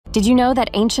Did you know that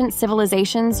ancient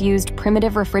civilizations used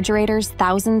primitive refrigerators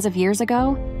thousands of years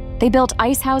ago? They built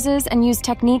ice houses and used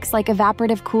techniques like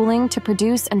evaporative cooling to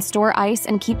produce and store ice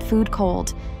and keep food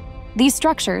cold. These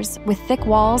structures, with thick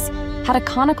walls, had a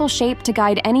conical shape to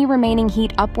guide any remaining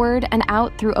heat upward and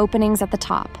out through openings at the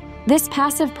top. This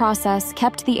passive process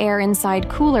kept the air inside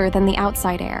cooler than the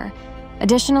outside air.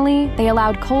 Additionally, they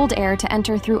allowed cold air to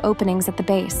enter through openings at the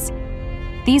base.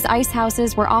 These ice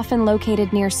houses were often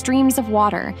located near streams of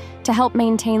water to help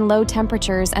maintain low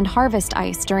temperatures and harvest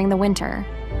ice during the winter.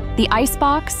 The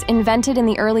icebox, invented in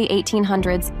the early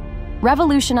 1800s,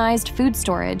 revolutionized food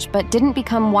storage but didn't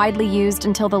become widely used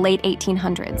until the late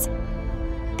 1800s.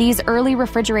 These early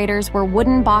refrigerators were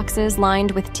wooden boxes lined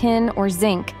with tin or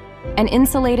zinc and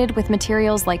insulated with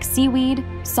materials like seaweed,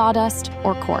 sawdust,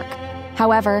 or cork.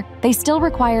 However, they still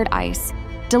required ice,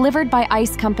 delivered by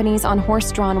ice companies on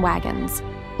horse-drawn wagons.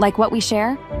 Like what we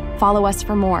share? Follow us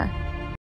for more.